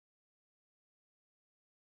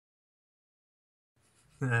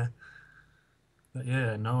Yeah. But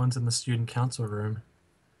yeah, no one's in the student council room.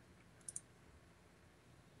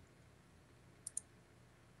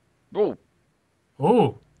 Oh,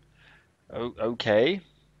 Oh, okay.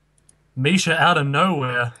 Misha out of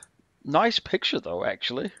nowhere. Nice picture though,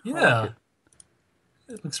 actually. I like Yeah, it.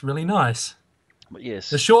 it looks really nice. But The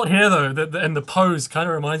yes. short hair though, and the pose kind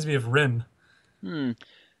of reminds me of Rin. Hmm.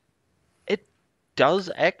 It does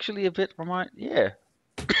actually a bit remind. Yeah,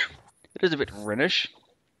 it is a bit Rhenish,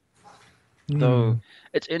 though. Hmm.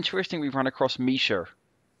 It's interesting we run across Misha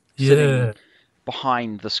sitting Yeah.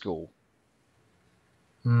 behind the school.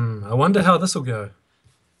 Hmm. I wonder how this will go.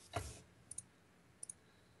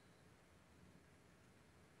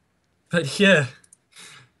 But yeah,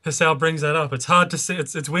 Hisao brings that up. It's hard to see.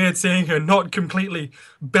 It's weird seeing her not completely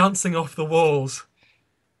bouncing off the walls.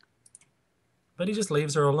 But he just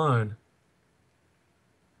leaves her alone.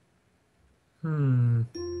 Hmm.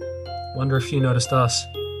 Wonder if she noticed us.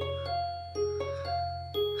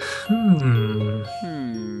 Hmm.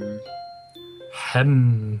 Hmm.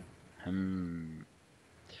 Hmm. Hmm.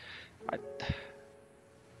 I,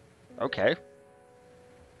 okay.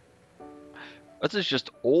 This is just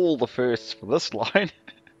all the firsts for this line.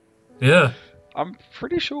 Yeah. I'm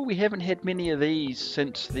pretty sure we haven't had many of these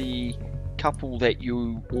since the couple that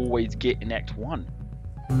you always get in Act 1.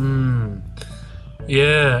 Hmm.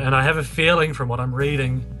 Yeah, and I have a feeling from what I'm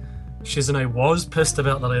reading, Shizune was pissed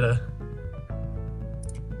about the letter.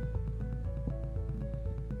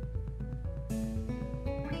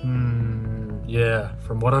 Hmm. Yeah,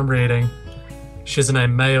 from what I'm reading,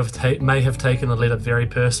 Shizune may have taken the letter very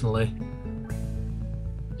personally.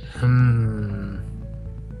 Hmm.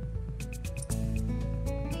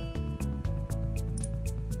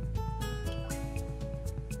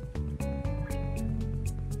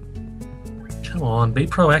 Come on, be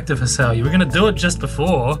proactive, Hasao. You were gonna do it just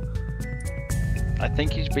before. I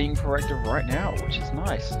think he's being proactive right now, which is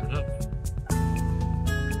nice.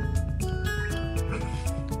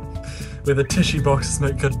 Whether tissue boxes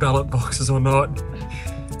make good ballot boxes or not.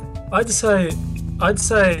 I'd say, I'd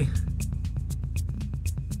say,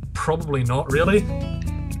 probably not really.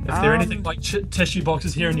 If they're anything Um, like tissue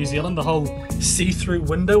boxes here in New Zealand, the whole see-through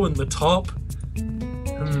window in the top.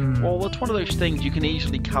 Hmm. well, it's one of those things you can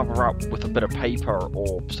easily cover up with a bit of paper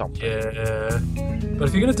or something. Yeah. But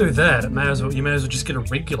if you're gonna do that, you may as well just get a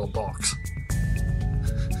regular box.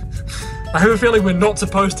 I have a feeling we're not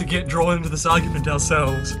supposed to get drawn into this argument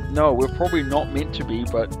ourselves. No, we're probably not meant to be,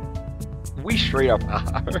 but we straight up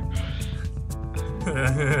are.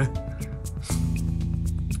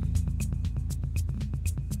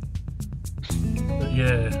 But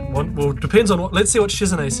yeah, well, depends on what. Let's see what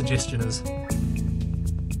Shizune's suggestion is.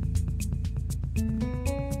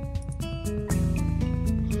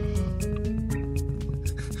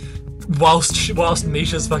 Whilst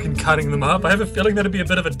Misha's fucking cutting them up, I have a feeling that'd be a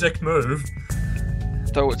bit of a dick move.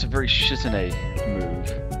 Though it's a very Shizune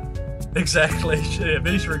move. Exactly. Yeah,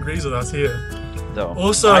 Misha agrees with us here. Though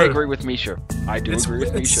Also, I agree with Misha. I do agree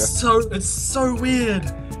with it's Misha. it's so weird.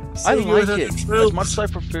 I Seeing her like with her it. As drills. much as I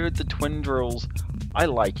preferred the twin drills, I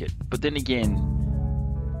like it. But then again,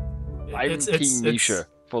 I'm Team Misha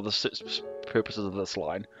for the purposes of this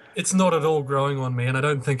line. It's not at all growing on me, and I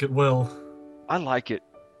don't think it will. I like it.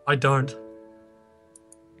 I don't.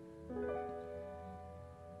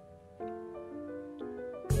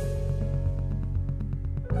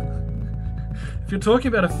 If you're talking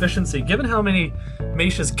about efficiency, given how many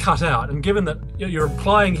Misha's cut out, and given that you're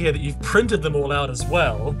implying here that you've printed them all out as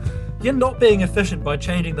well, you're not being efficient by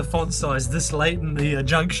changing the font size this late in the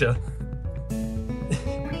juncture.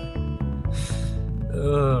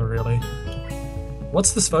 Oh, really?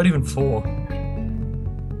 What's this vote even for?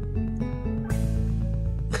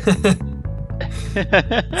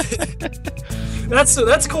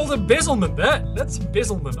 That's called embezzlement. That's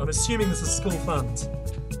embezzlement. I'm assuming this is school funds.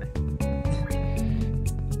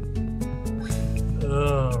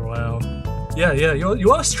 Oh wow. Yeah,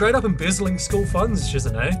 you are straight up embezzling school funds,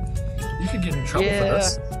 Shizune. You could get in trouble for Yeah.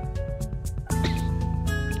 this.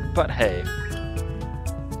 But hey,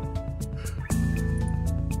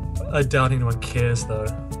 I doubt anyone cares though.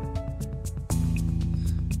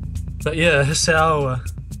 But yeah, Hisao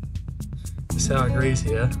agrees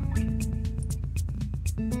here.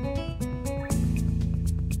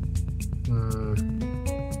 Hmm.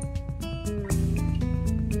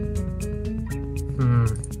 Hmm.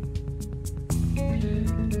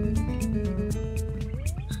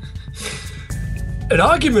 An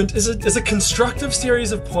argument is a constructive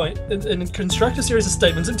series of a constructive series of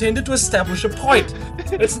statements intended to establish a point.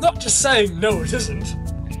 It's not just saying no, it isn't.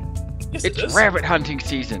 Yes, it it's is. rabbit hunting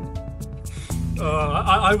season.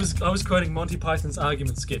 I was quoting Monty Python's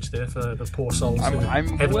argument sketch there for the poor souls.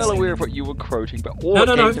 I'm well aware of what you were quoting, but all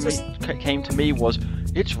came to me was,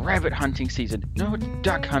 it's rabbit hunting season. No, it's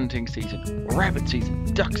duck hunting season. Rabbit season.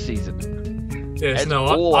 Duck season. Yes, That's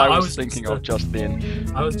all I was thinking of just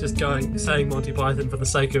then. I was just saying Monty Python for the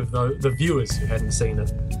sake of the viewers who hadn't seen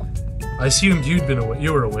it. I assumed you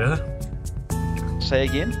were aware. Say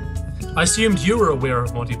again? I assumed you were aware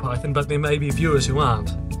of Monty Python, but there may be viewers who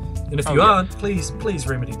aren't. And if you aren't, please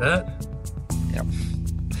remedy that. Yep.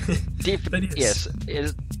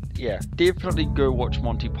 Definitely go watch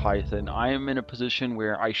Monty Python. I am in a position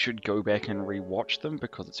where I should go back and rewatch them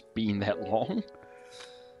because it's been that long.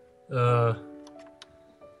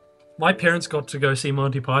 My parents got to go see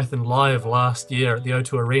Monty Python live last year at the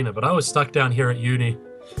O2 Arena, but I was stuck down here at uni.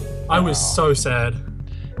 I was so sad.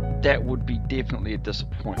 That would be definitely a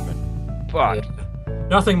disappointment. But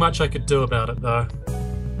nothing much I could do about it, though.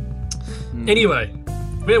 Anyway,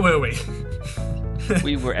 where were we?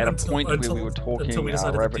 We were at a point where we were talking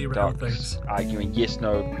rabbit ducks, arguing yes,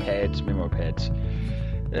 no, pads, memo pads.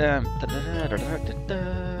 Yeah.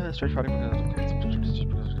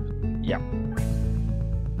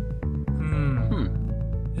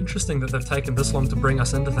 Interesting that they've taken this long to bring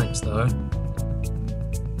us into things, though.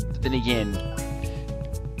 Then again,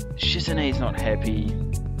 Shizune's not happy.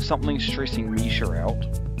 Something's stressing Misha out.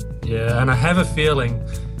 Yeah, and I have a feeling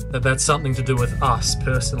that that's something to do with us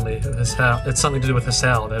personally. It's something to do with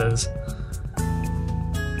Hisao, that is.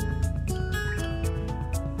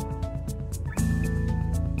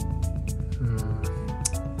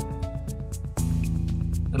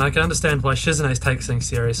 And I can understand why Shizune's takes things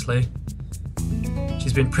seriously.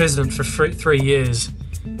 She's been president for 3 years,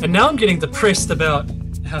 and now I'm getting depressed about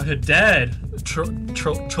how her dad treated.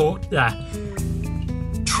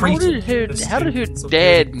 How did her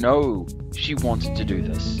dad know she wanted to do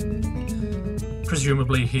this?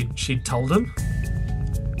 Presumably she'd told him.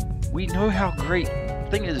 We know how great.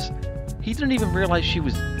 Thing is, he didn't even realize she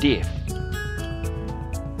was deaf.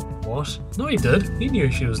 What? No, he did. He knew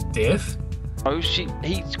she was deaf. Oh,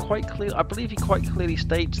 he's quite clear. I believe he quite clearly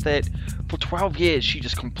states that for 12 years she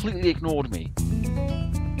just completely ignored me.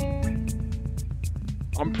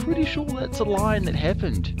 I'm pretty sure that's a line that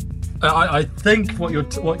happened. I think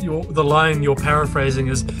the line you're paraphrasing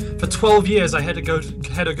is, for 12 years I had to go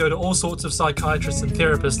to all sorts of psychiatrists and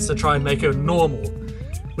therapists to try and make her normal,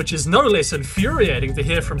 which is no less infuriating to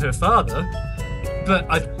hear from her father. But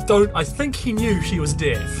I think he knew she was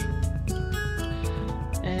deaf.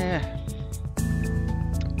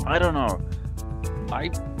 I don't know. To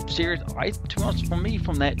be honest, for me,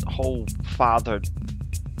 from that whole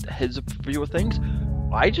his view of things,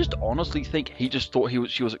 I just honestly think he just thought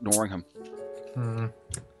she was ignoring him.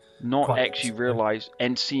 Not actually realize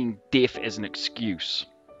and seeing deaf as an excuse.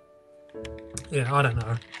 Yeah, I don't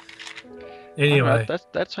know. Anyway,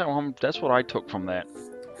 that's what I took from that.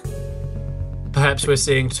 Perhaps we're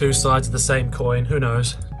seeing two sides of the same coin. Who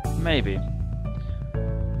knows? Maybe.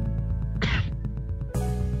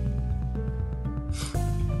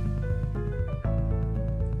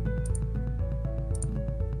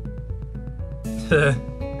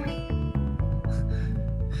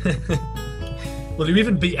 Will you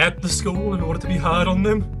even be at the school in order to be hard on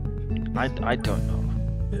them? I don't know.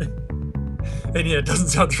 And yeah, it doesn't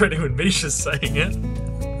sound threatening when Misha's saying it.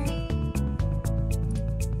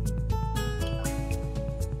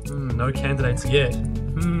 No candidates yet.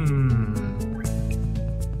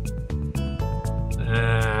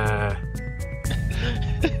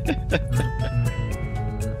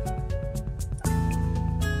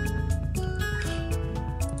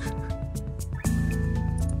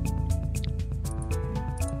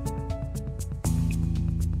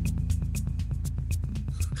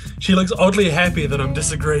 She looks oddly happy that I'm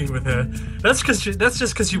disagreeing with her. That's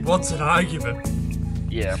just because she wants an argument.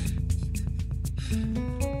 Yeah.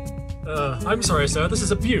 I'm sorry, sir. This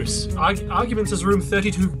is abuse. Arguments is room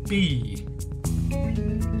 32B.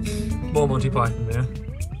 More Monty Python there.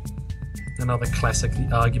 Another classic, the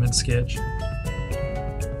argument sketch.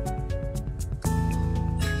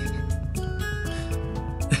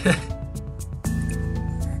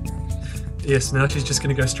 Yes, now she's just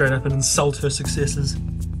going to go straight up and insult her successors.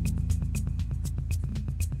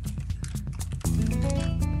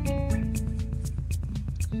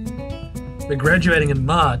 We're graduating in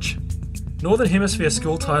March. Northern Hemisphere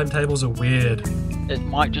school timetables are weird. It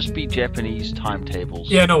might just be Japanese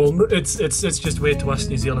timetables. Yeah, no, it's just weird to us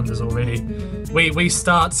New Zealanders already. We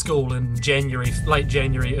start school in January, late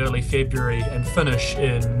January, early February, and finish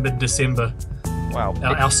in mid-December. Wow.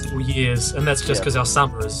 Our school years, and that's just because our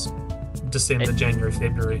summer is December, January,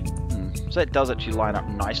 February. So that does actually line up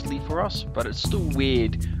nicely for us, but it's still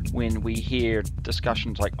weird when we hear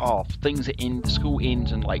discussions like, oh, school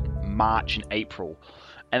ends in like March and April.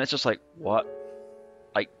 And it's just like, what?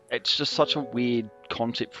 Like, it's just such a weird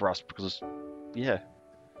concept for us because, yeah.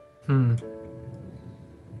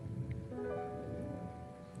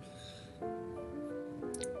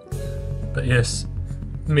 But yes,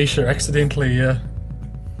 Misha accidentally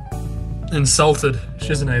insulted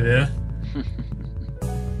Shizune there.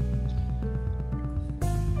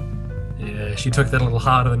 Yeah, she took that a little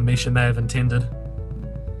harder than Misha may have intended.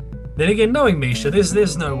 Then again, knowing Misha,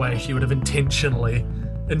 there's no way she would have intentionally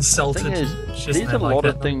insulted Shizune. There's a lot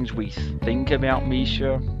of things we think about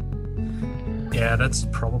Misha. Yeah, that's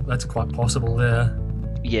quite possible there.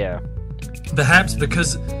 Yeah. Perhaps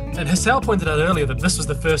because, and Hisao pointed out earlier that this was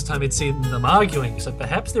the first time he'd seen them arguing, so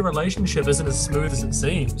perhaps their relationship isn't as smooth as it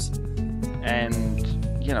seems. And,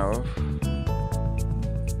 you know...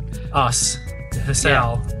 Us,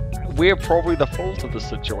 Hisao. Yeah, we're probably the fault of the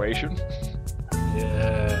situation.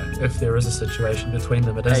 Yeah, if there is a situation between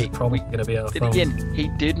them, it is probably going to be our fault. Again, he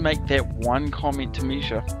did make that one comment to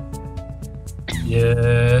Misha.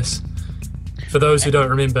 Yes. For those who don't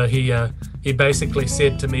remember, he basically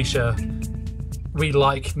said to Misha, I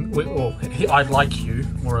like you,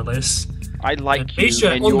 more or less. I like you.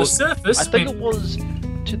 Misha, on the surface, I think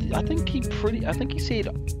I think he said,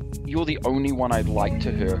 "You're the only one I'd like"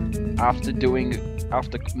 to her after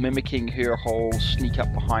mimicking her whole sneak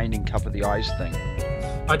up behind and cover the eyes thing.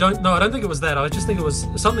 I don't think it was that. I just think it was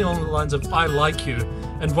something along the lines of "I like you."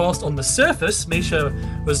 And whilst on the surface, Misha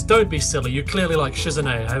was, "Don't be silly. You clearly like Shizune."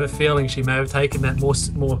 I have a feeling she may have taken that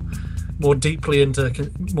more deeply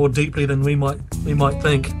than we might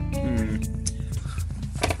think.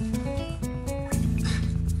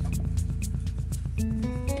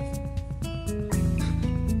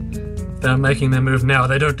 They're making their move now.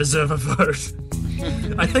 They don't deserve a vote.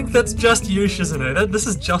 I think that's just you, Shizune. This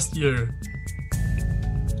is just you.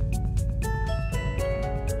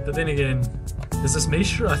 But then again, is this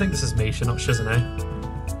Misha? I think this is Misha, not Shizune.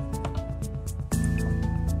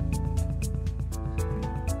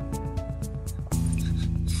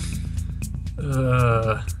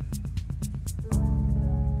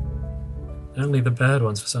 Only the bad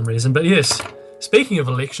ones for some reason. But yes, speaking of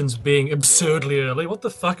elections being absurdly early, what the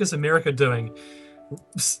fuck is America doing?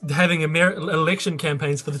 Having election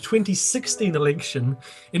campaigns for the 2016 election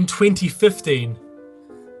in 2015.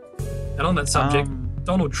 And on that subject,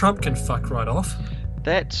 Donald Trump can fuck right off.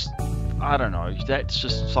 I don't know, that's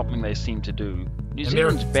just something they seem to do. New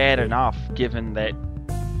Zealand's bad enough, given that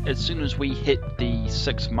as soon as we hit the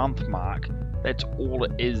 6-month mark, that's all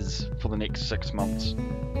it is for the next 6 months.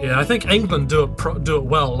 Yeah, I think England do it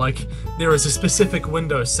well. Like, there is a specific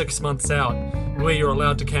window 6 months out where you're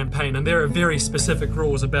allowed to campaign, and there are very specific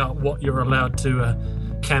rules about what you're allowed to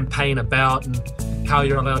campaign about and how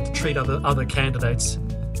you're allowed to treat other candidates.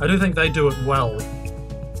 I do think they do it well.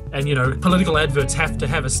 And, you know, political adverts have to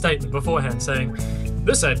have a statement beforehand saying,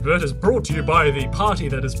 "This advert is brought to you by the party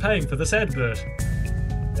that is paying for this advert."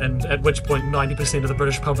 And at which point 90% of the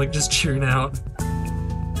British public just tune out.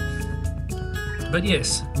 But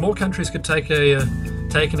yes, more countries could take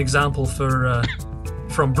an example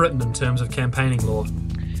from Britain in terms of campaigning law.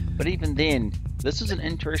 But even then, this is an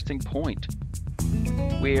interesting point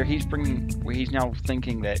where he's now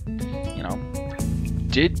thinking that, you know,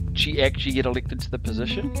 did she actually get elected to the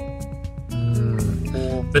position?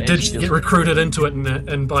 But did she get recruited into it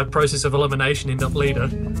and by process of elimination end up leader?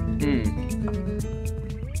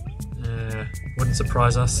 Wouldn't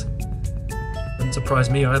surprise us. Wouldn't surprise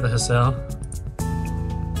me either, Hisao.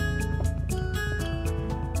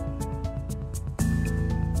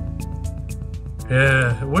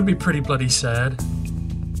 Yeah, it would be pretty bloody sad.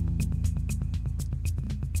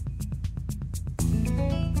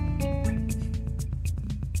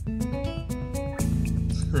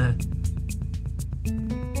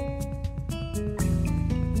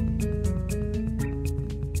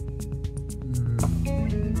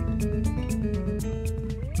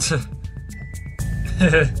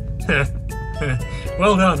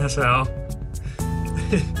 Well done, Hisao.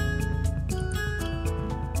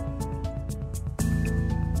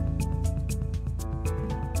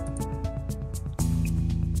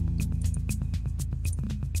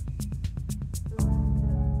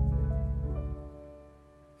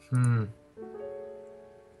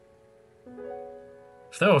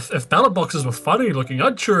 If ballot boxes were funny looking,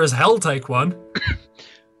 I'd sure as hell take one.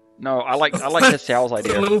 No, I like Hisao's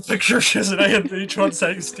idea. A little picture of Shizune and each one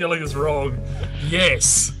saying stealing is wrong.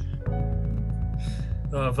 Yes.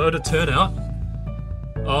 Voter turnout.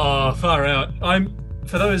 Oh, far out.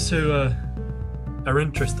 For those who are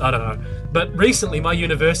interested. I don't know. But recently, my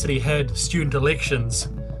university had student elections,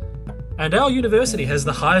 and our university has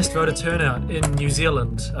the highest voter turnout in New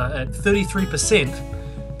Zealand at 33%.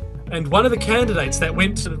 And one of the candidates that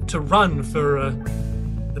went to run for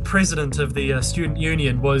the president of the student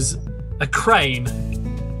union was a crane.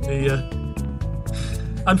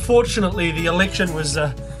 Unfortunately, the election was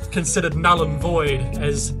considered null and void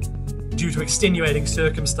as due to extenuating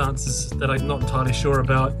circumstances that I'm not entirely sure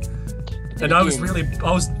about. And I was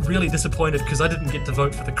really disappointed because I didn't get to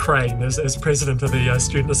vote for the crane as president of the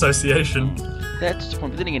student association. That's the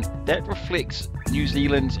point. But then again, that reflects New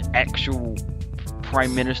Zealand's actual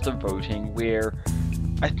prime minister voting, where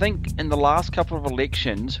I think in the last couple of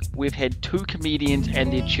elections we've had 2 comedians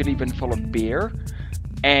and their chili bin full of beer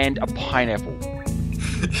and a pineapple.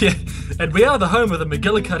 Yeah, and we are the home of the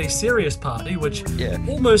McGillicuddy Serious Party, which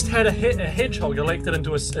almost had a hedgehog elected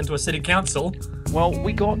into a city council. Well,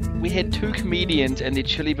 we had 2 comedians and their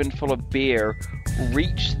chili bin full of beer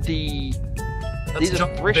reach there's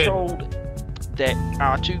a threshold that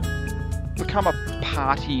to become a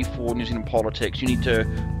party for New Zealand politics, you need to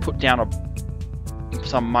put down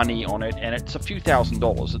some money on it, and it's a few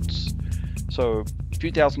 $1,000s. It's so a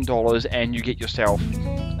few $1,000s, and you get yourself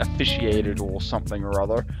officiated or something or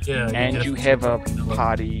other. Yeah, and you have a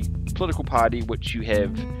political party which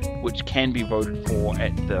can be voted for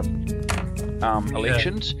at the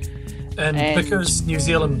elections. And because New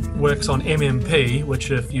Zealand works on MMP, which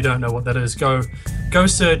if you don't know what that is, go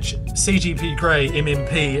search CGP Grey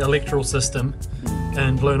MMP electoral system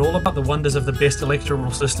and learn all about the wonders of the best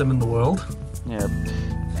electoral system in the world. Yeah,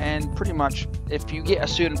 and pretty much if you get a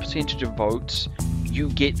certain percentage of votes, you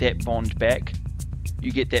get that bond back.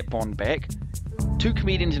 2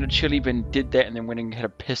 comedians in a chili bin did that and then went and had a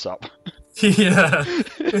piss up. Yeah.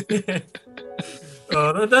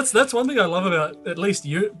 That's one thing I love about at least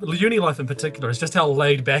uni life in particular, is just how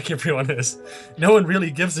laid back everyone is. No one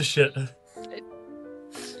really gives a shit.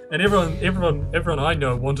 And everyone I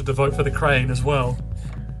know wanted to vote for the crane as well.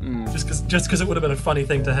 Just because it would have been a funny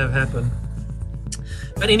thing to have happen.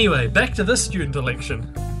 But anyway, back to this student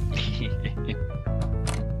election.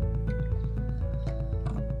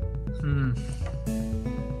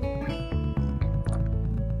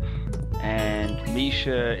 And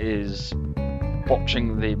Misha is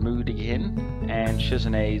botching the mood again, and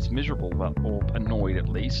Shizune's miserable, or annoyed at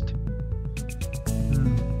least.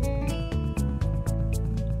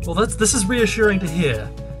 Well, this is reassuring to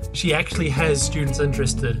hear. She actually has students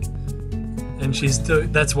interested, and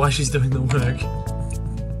that's why she's doing the work.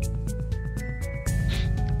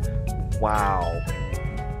 Wow.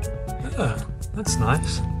 Oh, that's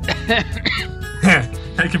nice.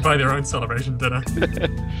 They can buy their own celebration dinner.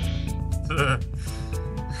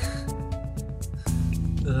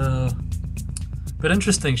 But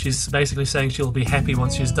interesting, she's basically saying she'll be happy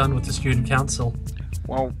once she's done with the student council.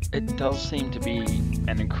 Well, it does seem to be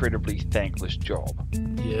an incredibly thankless job.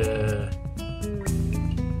 Yeah.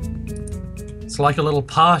 It's like a little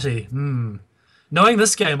party. Knowing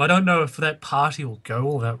this game, I don't know if that party will go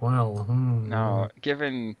all that well. No,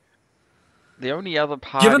 given the only other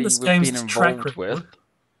party we've been involved with...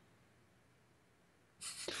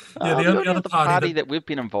 Yeah, the only other party that we've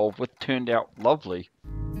been involved with turned out lovely.